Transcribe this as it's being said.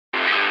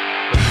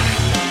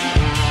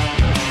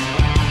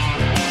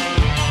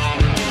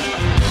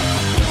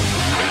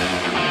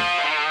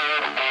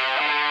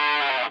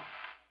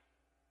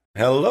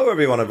Hello,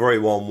 everyone. A very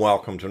warm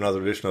welcome to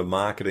another edition of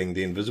Marketing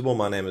the Invisible.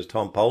 My name is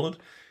Tom Poland,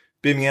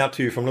 beaming out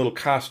to you from little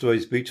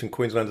Castaways Beach in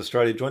Queensland,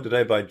 Australia, joined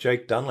today by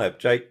Jake Dunlap.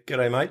 Jake,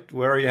 g'day, mate.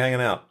 Where are you hanging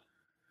out?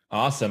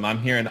 Awesome. I'm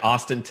here in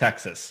Austin,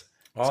 Texas.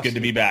 It's good to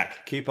be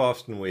back. Keep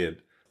Austin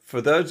weird.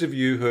 For those of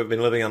you who have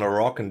been living on a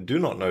rock and do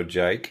not know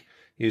Jake,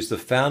 he's the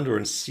founder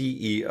and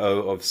CEO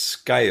of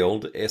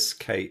Skaled,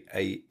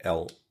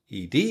 Skaled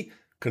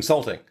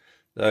Consulting,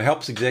 that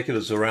helps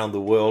executives around the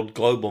world,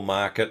 global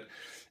market,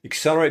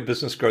 accelerate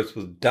business growth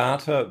with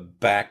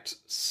data-backed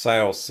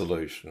sales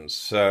solutions.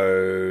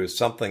 So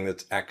something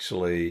that's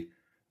actually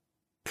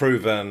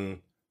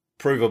proven,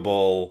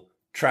 provable,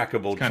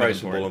 trackable,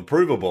 traceable, and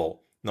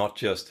provable, not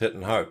just hit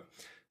and hope.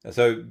 And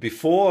so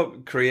before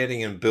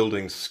creating and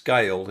building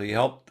Skaled, he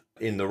helped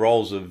in the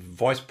roles of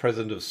Vice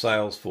President of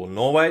Sales for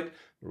NoWait,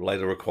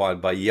 later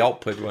acquired by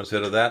Yelp. Everyone's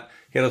heard of that.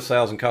 Head of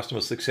Sales and Customer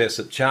Success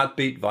at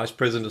Chartbeat, Vice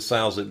President of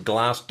Sales at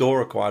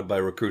Glassdoor, acquired by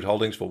Recruit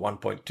Holdings for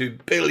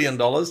 $1.2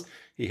 billion.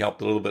 He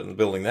helped a little bit in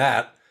building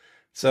that.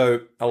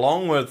 So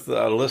along with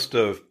a list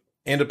of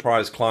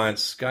enterprise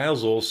clients,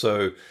 Scale's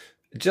also,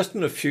 just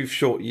in a few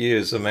short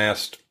years,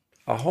 amassed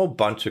a whole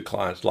bunch of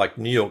clients like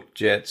New York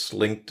Jets,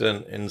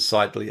 LinkedIn,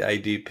 Insightly,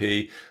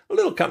 ADP, a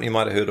little company you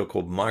might have heard of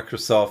called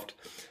Microsoft.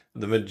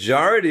 The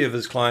majority of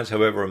his clients,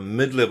 however, are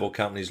mid-level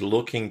companies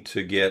looking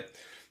to get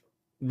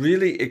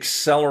really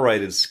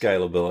accelerated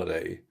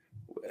scalability.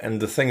 And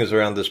the thing is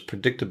around this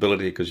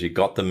predictability, because you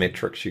got the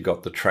metrics, you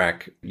got the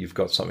track, you've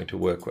got something to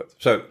work with.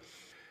 So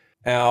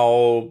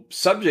our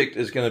subject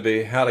is going to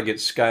be how to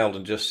get scaled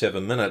in just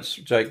 7 minutes.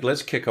 Jake,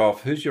 let's kick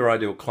off. Who's your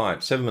ideal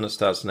client? 7 minutes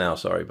starts now.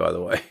 Sorry, by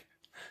the way.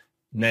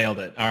 Nailed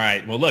it. All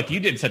right. Well, look, you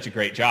did such a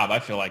great job. I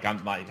feel like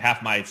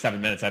half my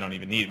 7 minutes I don't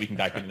even need. We can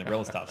dive into the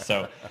real stuff.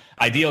 So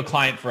ideal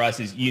client for us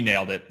is, you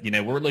nailed it.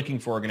 We're looking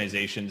for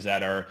organizations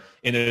that are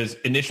in those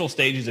initial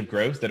stages of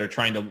growth that are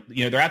trying to,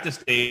 they're at the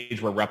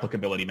stage where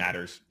replicability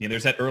matters.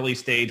 There's that early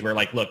stage where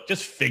look,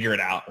 just figure it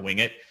out, wing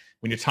it.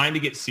 When you're time to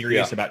get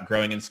serious about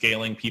growing and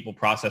scaling people,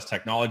 process,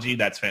 technology,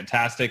 that's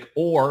fantastic.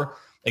 Or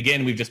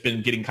again, we've just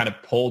been getting kind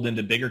of pulled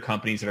into bigger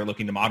companies that are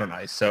looking to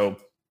modernize. So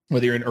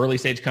whether you're an early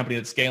stage company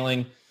that's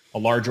scaling, a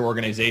larger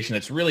organization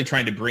that's really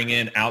trying to bring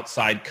in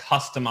outside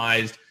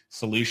customized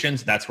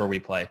solutions, that's where we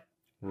play.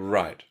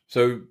 Right.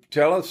 So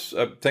tell us,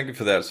 thank you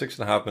for that,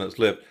 6.5 minutes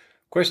left.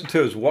 Question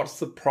 2 is, what's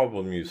the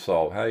problem you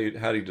solve? How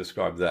do you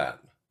describe that?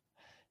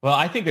 Well,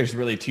 I think there's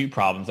really two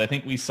problems. I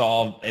think we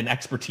solve an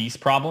expertise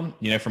problem.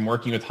 From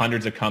working with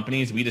hundreds of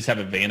companies, we just have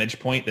a vantage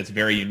point that's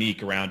very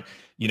unique around,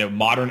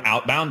 modern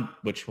outbound,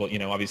 which will,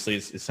 obviously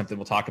is something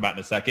we'll talk about in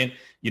a second,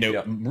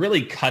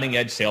 really cutting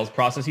edge sales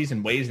processes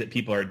and ways that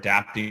people are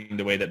adapting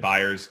the way that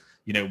buyers,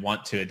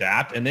 want to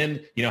adapt. And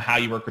then, how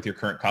you work with your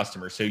current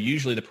customers. So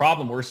usually the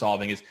problem we're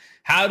solving is,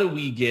 how do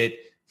we get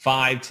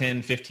 5,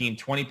 10, 15,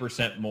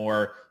 20%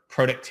 more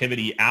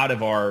productivity out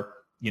of our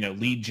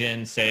lead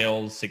gen,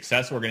 sales,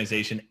 success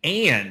organization,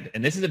 and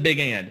this is a big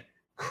and,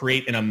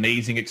 create an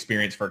amazing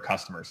experience for our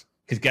customers.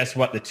 Because guess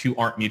what? The two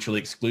aren't mutually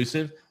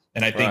exclusive.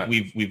 And I think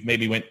we've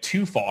maybe went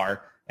too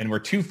far and we're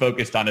too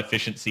focused on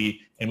efficiency,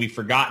 and we've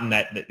forgotten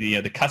that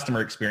the customer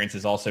experience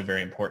is also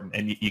very important,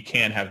 and you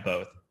can have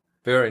both.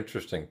 Very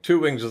interesting. Two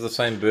wings of the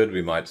same bird,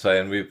 we might say.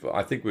 And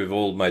I think we've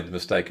all made the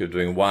mistake of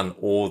doing one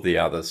or the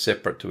other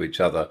separate to each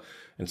other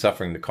and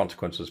suffering the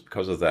consequences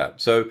because of that.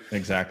 So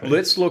exactly.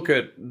 Let's look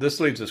at, this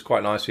leads us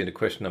quite nicely into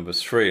question number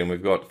 3, and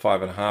we've got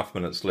 5.5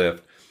 minutes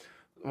left.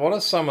 What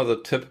are some of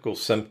the typical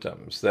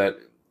symptoms that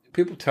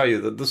people tell you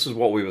that this is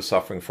what we were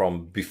suffering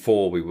from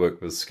before we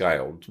worked with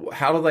Skaled?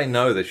 How do they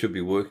know they should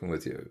be working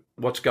with you?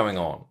 What's going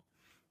on?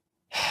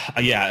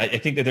 Yeah, I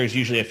think that there's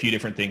usually a few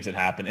different things that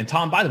happen. And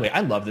Tom, by the way,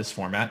 I love this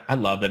format. I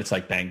love that it's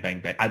like bang,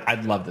 bang, bang. I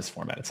love this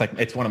format.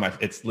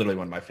 It's literally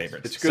one of my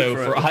favorites. It's good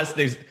so for us,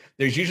 there's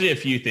usually a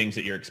few things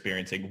that you're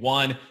experiencing.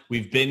 One,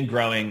 we've been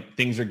growing,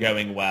 things are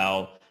going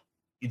well.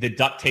 The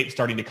duct tape's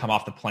starting to come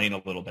off the plane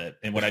a little bit.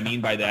 And what I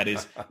mean by that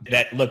is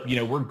that, look,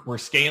 we're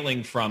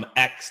scaling from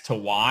X to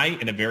Y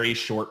in a very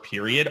short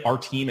period. Our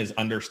team is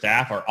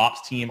understaffed, our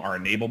ops team, our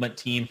enablement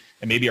team,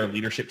 and maybe our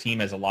leadership team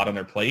has a lot on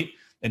their plate.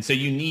 And so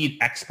you need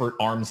expert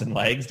arms and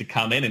legs to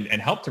come in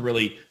and help to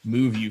really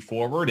move you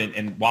forward.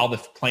 And while the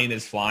plane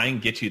is flying,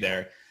 get you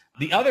there.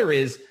 The other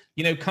is,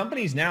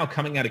 companies now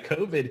coming out of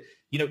COVID,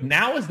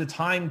 now is the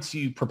time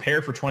to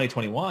prepare for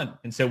 2021.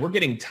 And so we're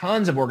getting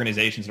tons of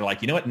organizations that are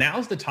like,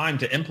 now's the time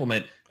to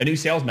implement a new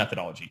sales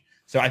methodology.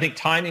 So I think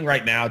timing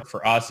right now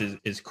for us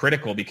is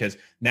critical, because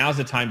now's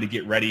the time to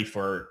get ready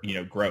for,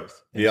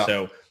 growth. And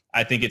so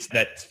I think it's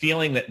that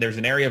feeling that there's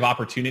an area of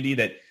opportunity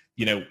that,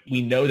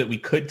 we know that we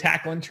could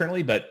tackle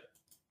internally, but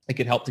it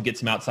could help to get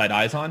some outside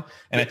eyes on.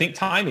 And I think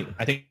timing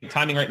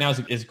right now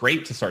is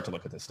great to start to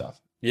look at this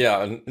stuff.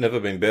 Yeah, and never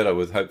been better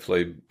with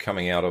hopefully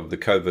coming out of the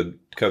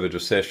COVID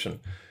recession.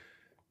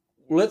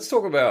 Let's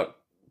talk about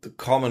the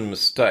common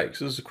mistakes.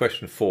 This is a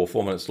question 4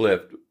 minutes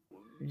left.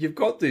 You've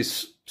got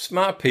these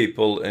smart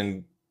people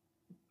in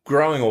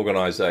growing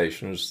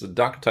organizations. The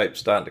duct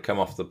tape's starting to come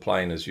off the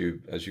plane, as you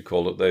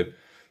call it.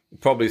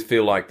 probably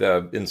feel like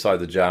they're inside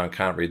the jar and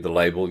can't read the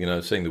label,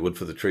 seeing the wood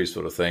for the tree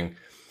sort of thing.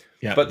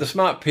 Yeah. But the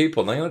smart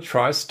people, they're going to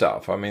try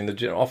stuff. I mean,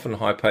 they're often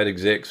high-paid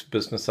execs,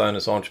 business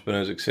owners,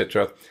 entrepreneurs,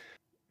 etc.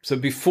 So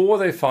before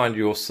they find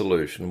your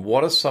solution,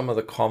 what are some of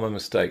the common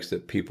mistakes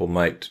that people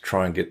make to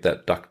try and get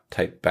that duct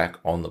tape back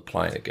on the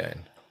plane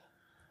again?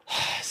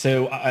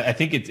 So I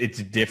think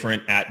it's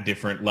different at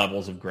different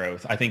levels of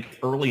growth. I think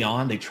early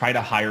on, they try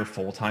to hire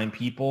full-time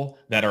people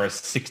that are a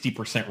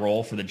 60%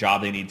 role for the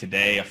job they need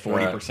today, a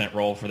 40%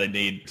 role for they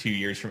need 2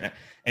 years from now.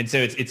 And so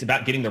it's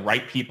about getting the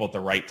right people at the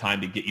right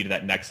time to get you to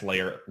that next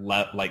layer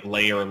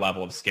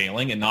level of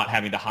scaling, and not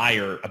having to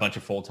hire a bunch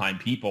of full-time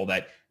people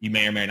that you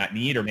may or may not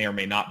need or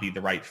may not be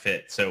the right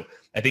fit. So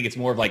I think it's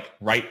more of like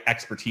right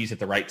expertise at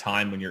the right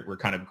time when we're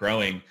kind of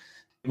growing.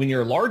 When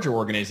you're larger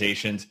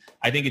organizations,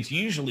 I think it's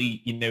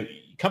usually,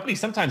 companies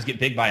sometimes get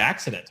big by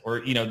accident,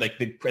 or, like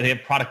they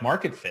have product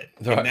market fit.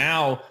 Right. And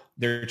now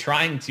they're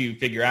trying to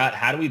figure out,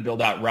 how do we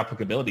build out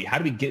replicability? How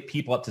do we get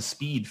people up to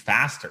speed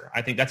faster?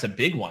 I think that's a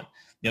big one.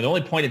 The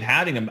only point of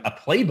having a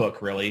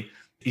playbook really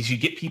is you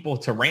get people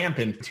to ramp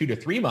in 2 to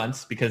 3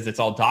 months because it's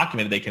all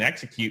documented. They can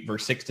execute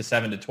versus 6 to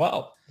 7 to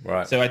 12.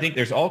 Right. So I think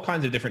there's all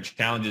kinds of different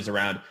challenges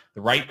around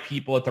the right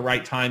people at the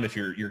right time. If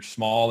you're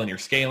small and you're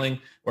scaling,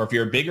 or if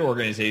you're a bigger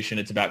organization,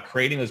 it's about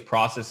creating those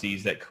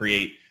processes that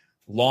create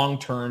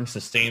long-term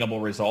sustainable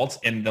results.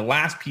 And the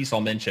last piece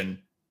I'll mention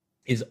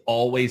is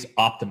always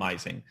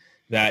optimizing.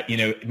 That,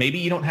 maybe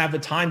you don't have the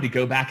time to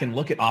go back and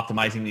look at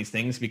optimizing these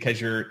things because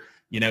you're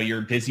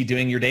busy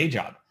doing your day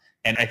job.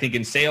 And I think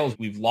in sales,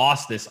 we've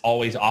lost this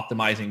always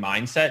optimizing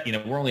mindset.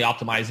 We're only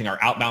optimizing our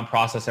outbound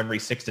process every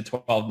 6 to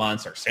 12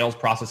 months, our sales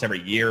process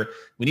every year.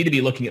 We need to be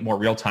looking at more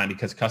real time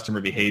because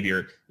customer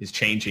behavior is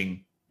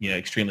changing,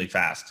 extremely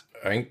fast.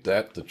 Ain't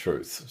that the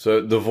truth? So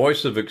the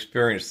voice of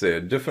experience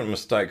there, different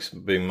mistakes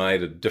being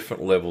made at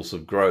different levels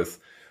of growth.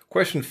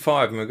 Question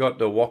 5, and we've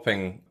got a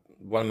whopping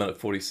 1 minute,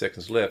 40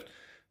 seconds left.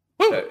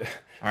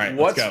 All right,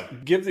 let's go.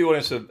 Give the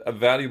audience a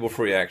valuable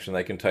free action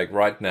they can take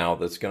right now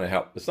that's going to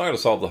help. It's not going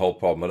to solve the whole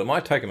problem, but it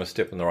might take them a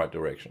step in the right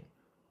direction.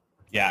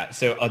 Yeah,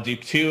 so I'll do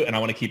 2, and I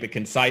want to keep it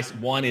concise.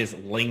 1 is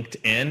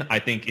LinkedIn. I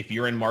think if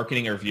you're in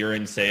marketing or if you're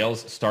in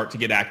sales, start to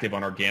get active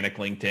on organic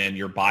LinkedIn.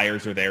 Your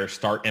buyers are there.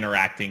 Start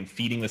interacting,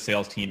 feeding the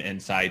sales team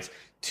insights.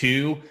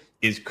 2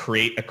 is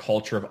create a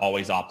culture of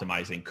always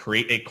optimizing.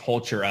 Create a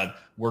culture of,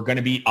 we're going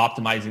to be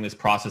optimizing this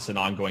process on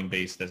an ongoing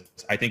basis.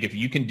 I think if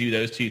you can do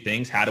those 2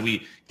 things, how do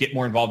we get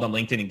more involved on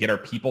LinkedIn and get our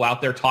people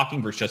out there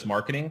talking versus just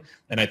marketing?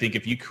 And I think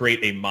if you create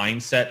a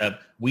mindset of,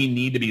 we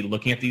need to be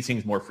looking at these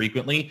things more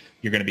frequently,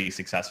 you're going to be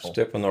successful.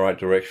 Step in the right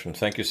direction.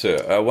 Thank you,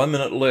 sir. 1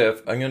 minute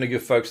left. I'm going to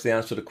give folks the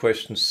answer to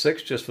question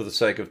 6 just for the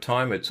sake of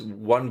time. It's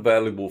one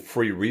valuable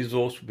free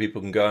resource where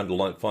people can go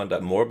and find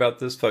out more about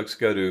this. Folks,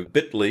 go to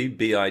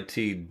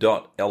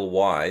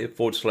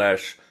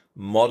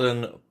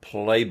bit.ly/modern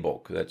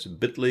playbook. That's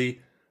bit.ly/modern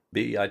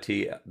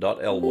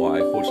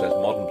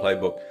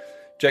playbook.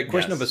 Jake,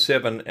 question number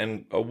 7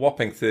 and a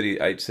whopping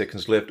 38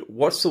 seconds left.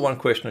 What's the one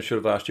question I should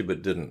have asked you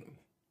but didn't?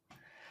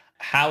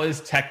 How is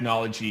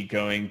technology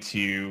going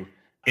to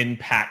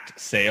impact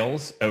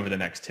sales over the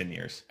next 10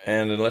 years?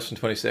 And in less than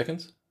 20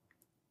 seconds?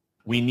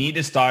 We need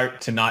to start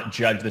to not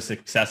judge the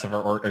success of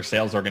our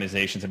sales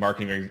organizations and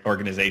marketing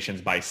organizations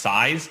by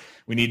size.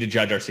 We need to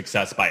judge our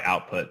success by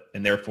output.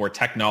 And therefore,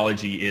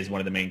 technology is one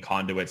of the main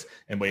conduits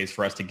and ways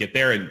for us to get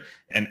there.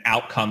 And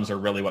outcomes are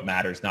really what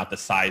matters, not the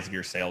size of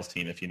your sales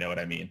team, if you know what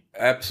I mean.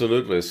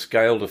 Absolutely.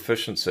 Scaled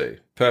efficiency.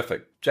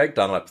 Perfect. Jake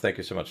Dunlap, thank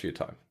you so much for your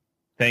time.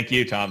 Thank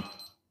you, Tom.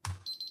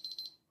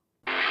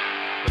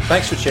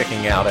 Thanks for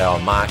checking out our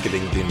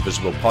Marketing the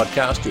Invisible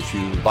podcast. If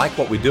you like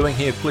what we're doing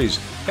here, please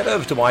head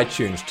over to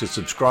iTunes to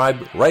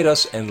subscribe, rate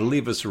us, and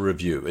leave us a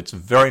review. It's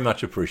very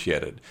much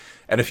appreciated.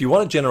 And if you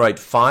want to generate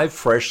 5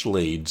 fresh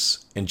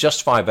leads in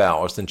just 5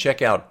 hours, then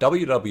check out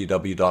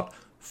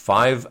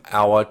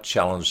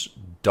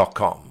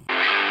www.5hourchallenge.com.